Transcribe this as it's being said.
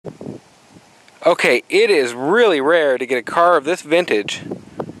Okay, it is really rare to get a car of this vintage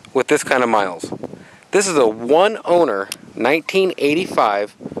with this kind of miles. This is a one owner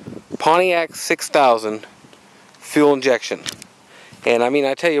 1985 Pontiac 6000 fuel injection. And I mean,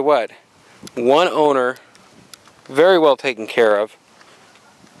 I tell you what, one owner, very well taken care of.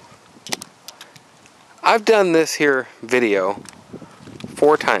 I've done this here video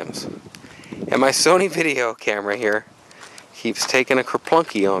 4 times. And my Sony video camera here keeps taking a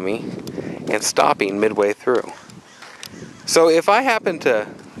kerplunky on me and stopping midway through. So if I happen to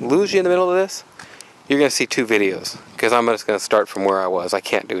lose you in the middle of this, you're going to see 2 videos, because I'm just going to start from where I was. I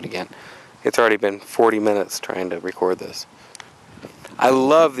can't do it again. It's already been 40 minutes trying to record this. I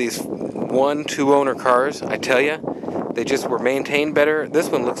love these 1-2 owner cars. I tell you, they just were maintained better. This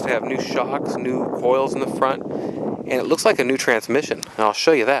one looks to have new shocks, new coils in the front, and it looks like a new transmission. And I'll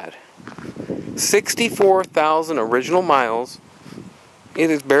show you that. 64,000 original miles. It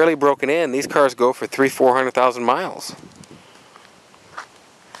is barely broken in. These cars go for 300,000-400,000 miles.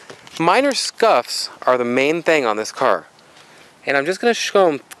 Minor scuffs are the main thing on this car. And I'm just going to show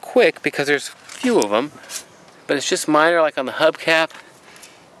them quick because there's a few of them. But it's just minor, like on the hubcap.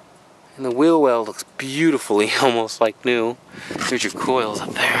 And the wheel well looks beautifully, almost like new. There's your coils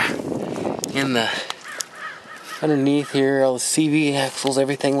up there. In the underneath here, all the CV axles,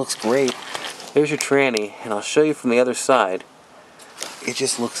 everything looks great. There's your tranny, and I'll show you from the other side. It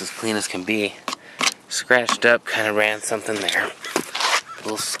just looks as clean as can be. Scratched up, kind of ran something there. A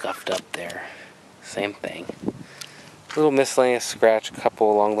little scuffed up there. Same thing. A little miscellaneous scratch,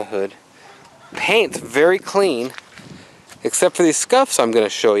 couple along the hood. Paint's very clean, except for these scuffs I'm going to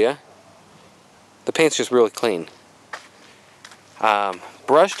show you. The paint's just really clean.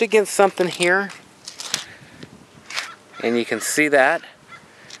 Brushed against something here, and you can see that.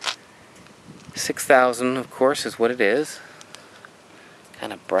 6,000, of course, is what it is.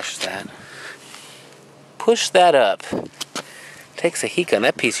 Kind of brush that. Push that up. Takes a heat gun.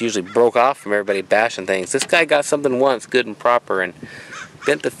 That piece usually broke off from everybody bashing things. This guy got something once good and proper and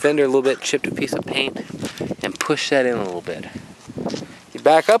bent the fender a little bit, chipped a piece of paint, and pushed that in a little bit. You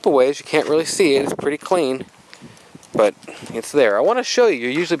back up a ways, you can't really see it. It's pretty clean, but it's there. I want to show you.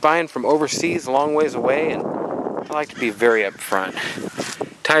 You're usually buying from overseas, a long ways away, and I like to be very upfront.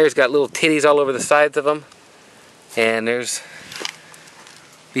 Tires got little titties all over the sides of them, and there's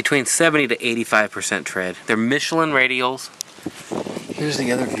between 70 to 85% tread. They're Michelin radials. Here's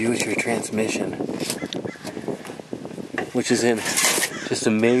the other view of your transmission, which is in just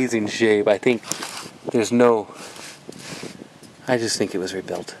amazing shape. I think there's no... I just think it was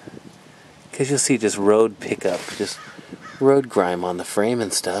rebuilt. Because you'll see just road pickup, just road grime on the frame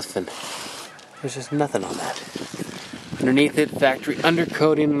and stuff, and there's just nothing on that. Underneath it, factory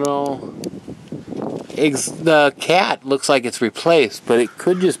undercoating and all. The cat looks like it's replaced, but it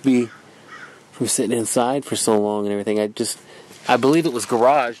could just be from sitting inside for so long and everything. I believe it was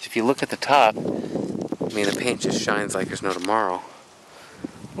garaged. If you look at the top, I mean, the paint just shines like there's no tomorrow.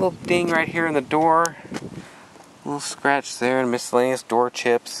 Little ding right here in the door. Little scratch there and miscellaneous door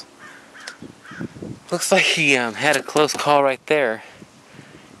chips. Looks like he had a close call right there.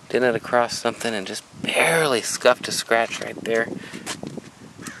 Didn't it across something and just barely scuffed a scratch right there.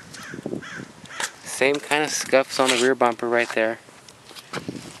 Same kind of scuffs on the rear bumper right there.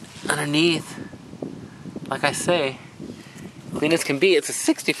 Underneath, like I say, clean as can be. It's a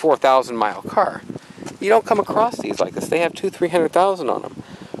 64,000 mile car. You don't come across these like this. They have 200,000-300,000 on them.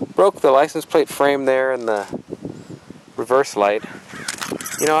 Broke the license plate frame there and the reverse light.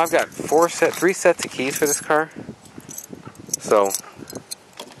 You know, I've got 3 sets of keys for this car. So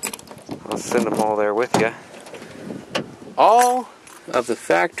I'll send them all there with you. All of the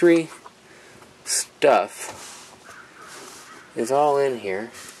factory stuff is all in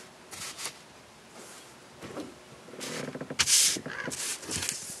here.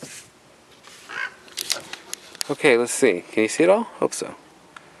 Okay, let's see. Can you see it all? Hope so.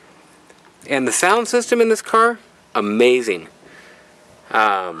 And the sound system in this car, amazing.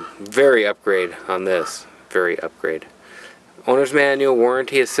 Very upgrade on this. Very upgrade. Owner's manual,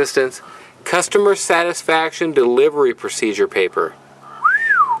 warranty assistance, customer satisfaction delivery procedure paper.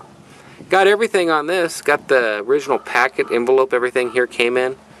 Got everything on this. Got the original packet envelope. Everything here came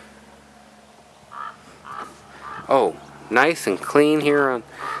in. Oh, nice and clean here.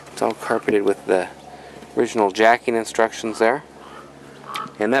 It's all carpeted with the original jacking instructions there.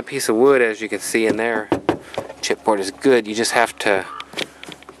 And that piece of wood, as you can see in there, chipboard is good. You just have to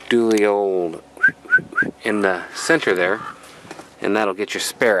do the old in the center there, and that'll get your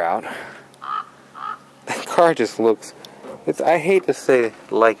spare out. That car just looks, I hate to say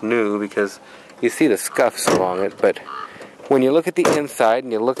like new because you see the scuffs along it, but when you look at the inside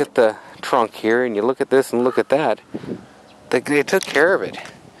and you look at the trunk here, and you look at this and look at that, they took care of it.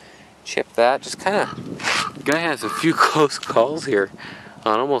 Chipped that. Just kind of, guy has a few close calls here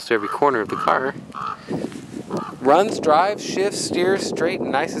on almost every corner of the car. Runs, drives, shifts, steers straight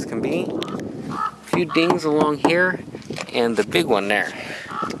and nice as can be. A few dings along here, and the big one there.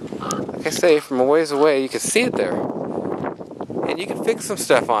 Like I say, from a ways away, you can see it there. And you can fix some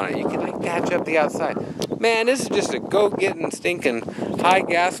stuff on it. You can like patch up the outside. Man, this is just a go-getting, stinking, high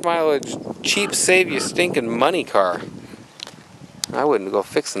gas mileage, cheap, save you stinking money car. I wouldn't go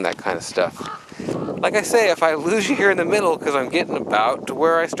fixing that kind of stuff. Like I say, if I lose you here in the middle, because I'm getting about to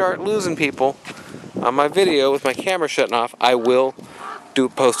where I start losing people on my video with my camera shutting off, I will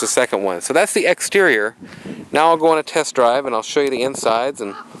post a second one. So that's the exterior. Now I'll go on a test drive and I'll show you the insides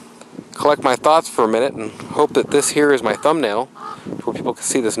and collect my thoughts for a minute and hope that this here is my thumbnail where people can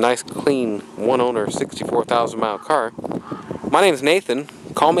see this nice, clean, one-owner, 64,000-mile car. My name's Nathan.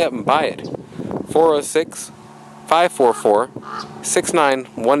 Call me up and buy it.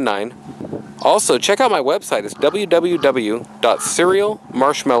 406-544-6919. Also, check out my website. It's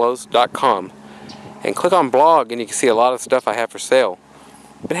www.cerealmarshmallows.com. And click on blog and you can see a lot of stuff I have for sale.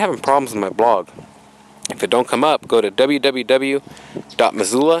 I've been having problems with my blog. If it don't come up, go to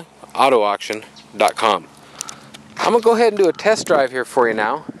www.missoulaautoauction.com. I'm going to go ahead and do a test drive here for you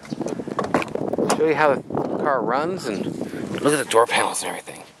now. Show you how the car runs and look at the door panels and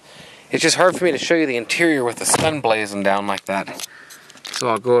everything. It's just hard for me to show you the interior with the sun blazing down like that. So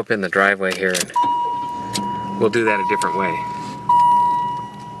I'll go up in the driveway here and we'll do that a different way.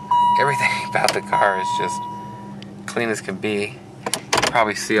 Everything about the car is just clean as can be. You can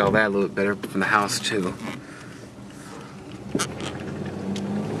probably see all that a little bit better from the house too.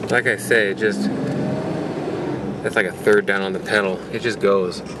 Like I say, that's like a third down on the pedal. It just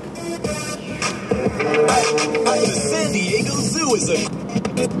goes. The San Diego Zoo is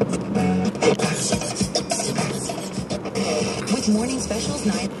with morning specials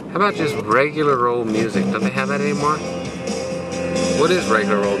night. How about just regular old music? Don't they have that anymore? What is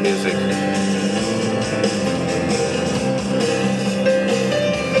regular old music?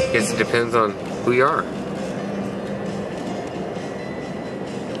 Guess it depends on who you are.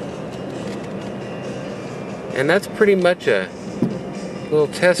 And that's pretty much a little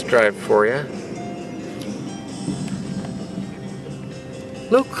test drive for you.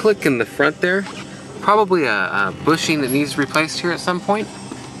 Little click in the front there. Probably a bushing that needs replaced here at some point.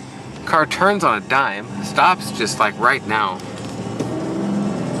 Car turns on a dime. Stops just like right now.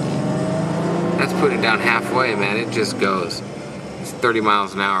 Let's put it down halfway, man. It just goes. It's 30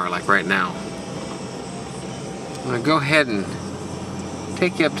 miles an hour like right now. I'm going to go ahead and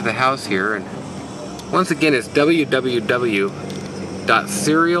take you up to the house here. And once again, it's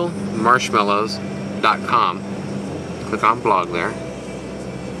www.cerealmarshmallows.com. Click on blog there.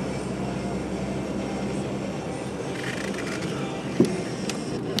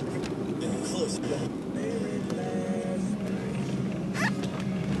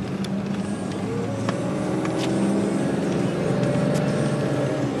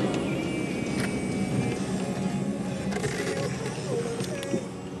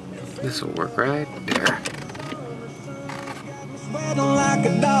 This will work right there.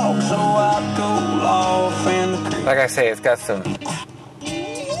 Like I say, it's got some.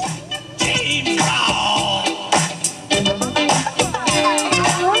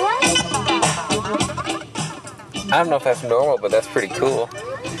 I don't know if that's normal, but that's pretty cool.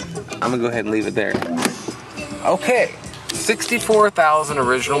 I'm gonna go ahead and leave it there. Okay, 64,000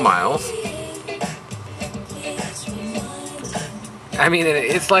 original miles. I mean,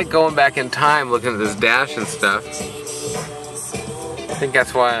 it's like going back in time looking at this dash and stuff. I think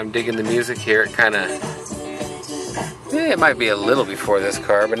that's why I'm digging the music here. It kind of, it might be a little before this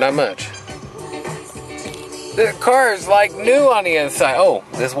car, but not much. The car is like new on the inside. Oh,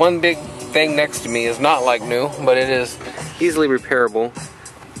 this one big thing next to me is not like new, but it is easily repairable.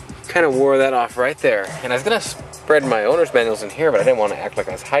 Kind of wore that off right there. And I was gonna spread my owner's manuals in here, but I didn't want to act like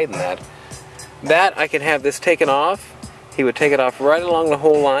I was hiding that. That, I can have this taken off. He would take it off right along the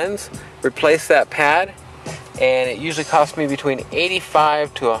whole lines, replace that pad, and it usually costs me between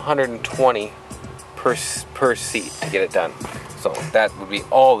 85 to 120 per seat to get it done. So that would be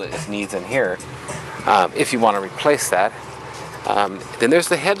all that it needs in here if you want to replace that. Then there's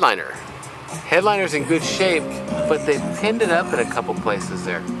the headliner. Headliner's in good shape, but they pinned it up in a couple places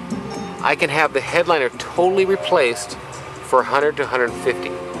there. I can have the headliner totally replaced for 100 to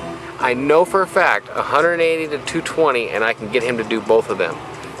 150. I know for a fact 180 to 220, and I can get him to do both of them.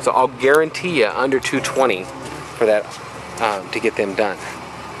 So I'll guarantee you under 220 for that to get them done.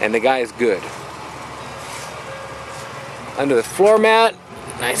 And the guy is good. Under the floor mat,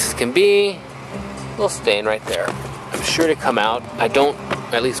 nice as can be. Little stain right there. I'm sure to come out. I don't,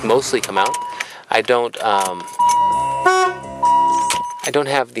 at least mostly come out. I don't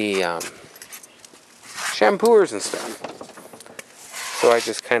have the shampooers and stuff. So I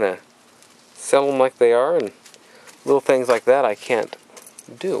just kind of sell them like they are, and little things like that I can't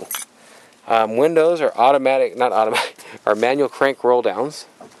do. Windows are automatic, not automatic, are manual crank roll downs.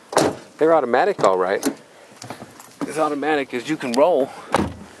 They're automatic all right. As automatic as you can roll.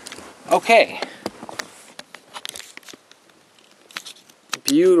 Okay.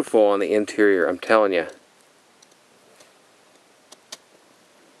 Beautiful on the interior, I'm telling you.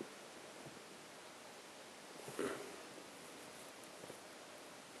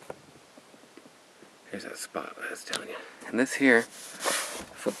 Here's that spot I was telling you. And this here,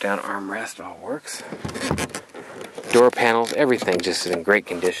 flip down armrest, all works. Door panels, everything just is in great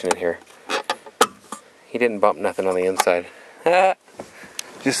condition in here. He didn't bump nothing on the inside.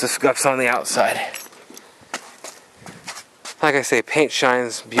 Just the scuffs on the outside. Like I say, paint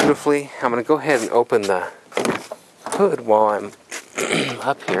shines beautifully. I'm going to go ahead and open the hood while I'm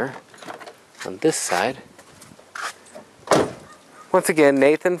up here on this side. Once again,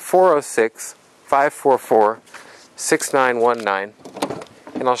 Nathan, 406-544-6919.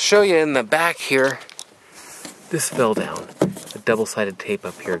 And I'll show you in the back here, this fell down. The double-sided tape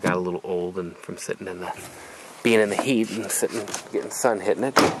up here got a little old and from sitting in the, being in the heat and sitting, getting sun hitting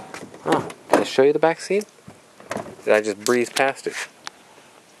it. Oh, did I show you the back seat? Did I just breeze past it?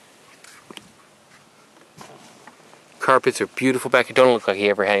 Carpets are beautiful back here. Don't look like he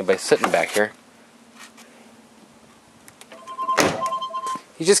ever had anybody sitting back here.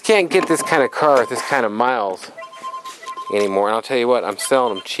 You just can't get this kind of car with this kind of miles anymore. And I'll tell you what, I'm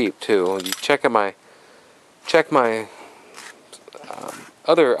selling them cheap too. You check my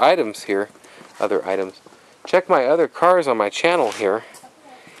other items here. Check my other cars on my channel here.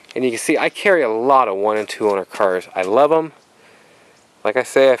 And you can see I carry a lot of 1 and 2 owner cars. I love them. Like I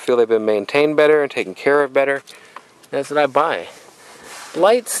say, I feel they've been maintained better and taken care of better. That's what I buy.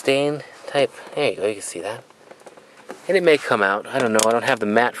 Light stain type. There you go, you can see that. And it may come out. I don't know. I don't have the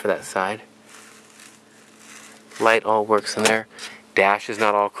mat for that side. Light all works in there. Dash is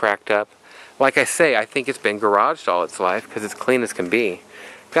not all cracked up. Like I say, I think it's been garaged all its life because it's clean as can be.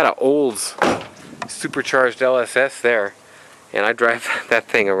 Got an Olds supercharged LSS there. And I drive that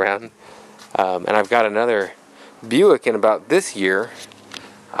thing around. And I've got another Buick in about this year.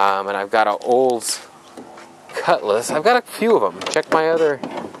 And I've got an Olds Cutlass. I've got a few of them. Check my other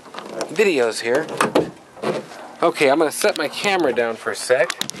videos here. Okay, I'm going to set my camera down for a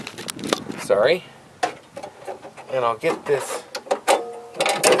sec. Sorry. And I'll get this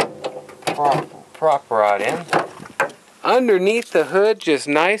prop rod in. Underneath the hood, just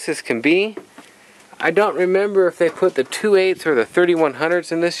nice as can be. I don't remember if they put the 2.8s or the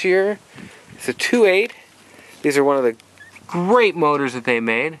 3100s in this year. It's a 2.8. These are one of the great motors that they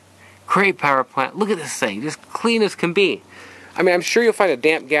made. Great power plant. Look at this thing, just clean as can be. I mean, I'm sure you'll find a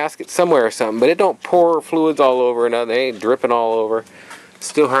damp gasket somewhere or something, but it don't pour fluids all over and they ain't dripping all over.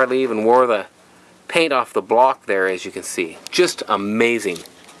 Still hardly even wore the paint off the block there, as you can see. Just amazing.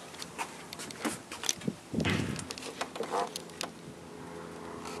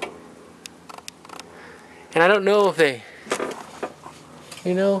 And I don't know if they,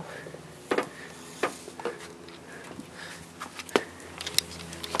 you know,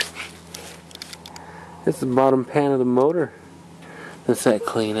 this is the bottom pan of the motor that's that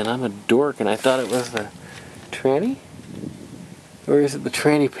clean, and I'm a dork and I thought it was the tranny? Or is it the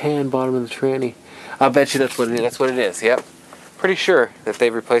tranny pan, bottom of the tranny? I'll bet you that's what it is. That's what it is, yep. Pretty sure that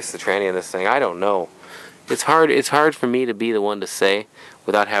they've replaced the tranny in this thing. I don't know. It's hard for me to be the one to say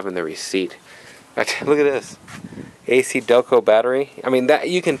without having the receipt. Look at this. AC Delco battery. I mean, that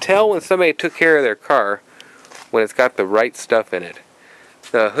you can tell when somebody took care of their car when it's got the right stuff in it.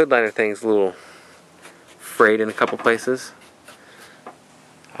 The hood liner thing's a little frayed in a couple places.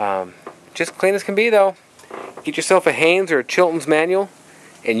 Just clean as can be though. Get yourself a Haynes or a Chilton's manual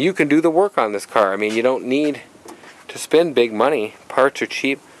and you can do the work on this car. I mean, you don't need to spend big money. Parts are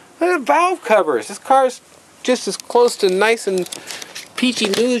cheap. Look at the valve covers. This car's just as close to nice and peachy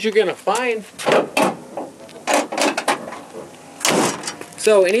new as you're gonna find.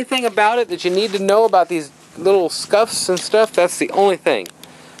 So anything about it that you need to know about these little scuffs and stuff, that's the only thing.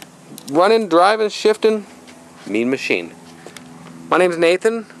 Running, driving, shifting, mean machine. My name's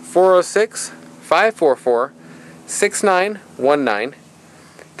Nathan, 406-544-6919.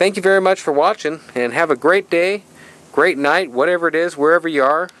 Thank you very much for watching, and have a great day, great night, whatever it is, wherever you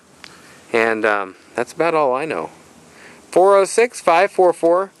are. And that's about all I know.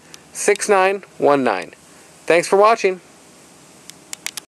 406-544-6919. Thanks for watching.